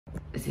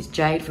is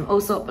Jade from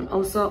Allsop and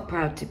Allsop,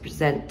 proud to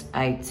present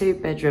a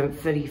 2-bedroom,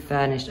 fully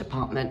furnished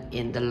apartment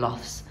in the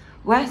Lofts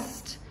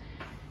West.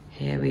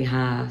 Here we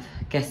have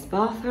guest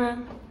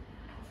bathroom,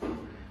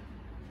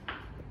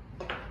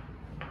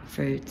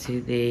 through to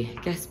the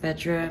guest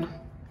bedroom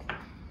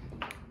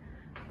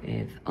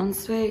with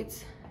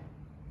ensuite,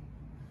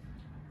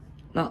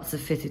 lots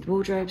of fitted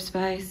wardrobe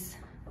space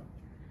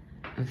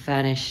and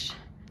furnished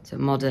to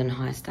modern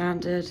high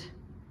standard.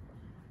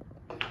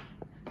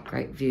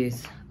 Great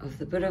views of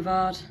the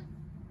boulevard.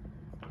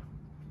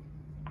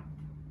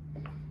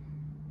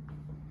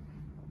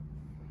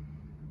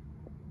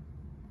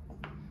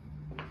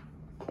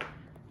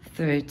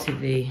 Through to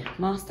the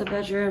master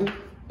bedroom,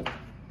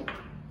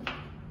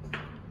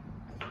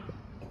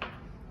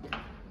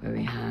 where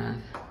we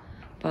have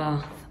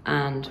bath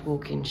and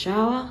walk-in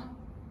shower.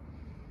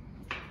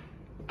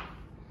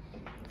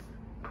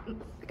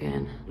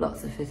 Again,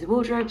 lots of fitted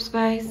wardrobe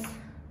space.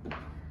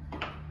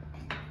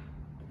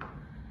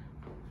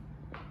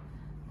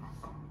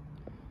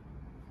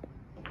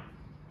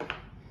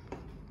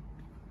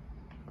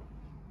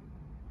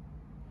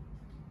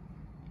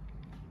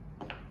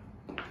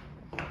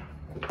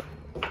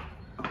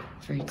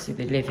 Through to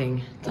the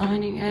living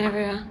dining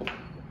area.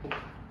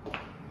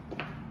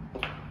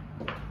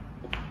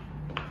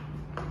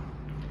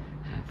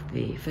 Have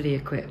the fully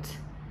equipped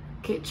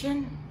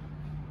kitchen.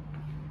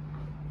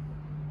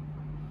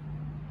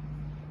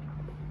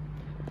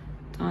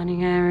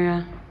 Dining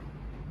area,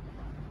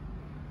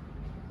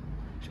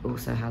 which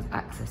also has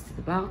access to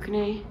the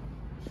balcony.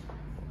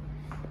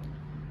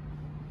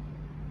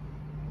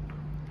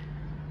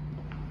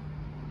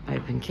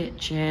 Open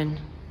kitchen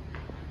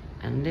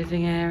and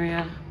living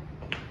area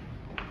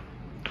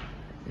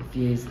with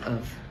views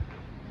of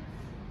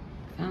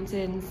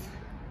fountains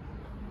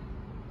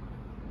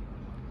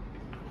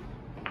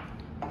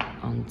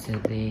onto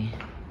the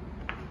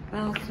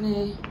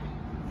balcony.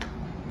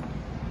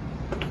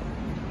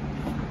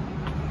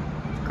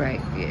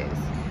 Great views.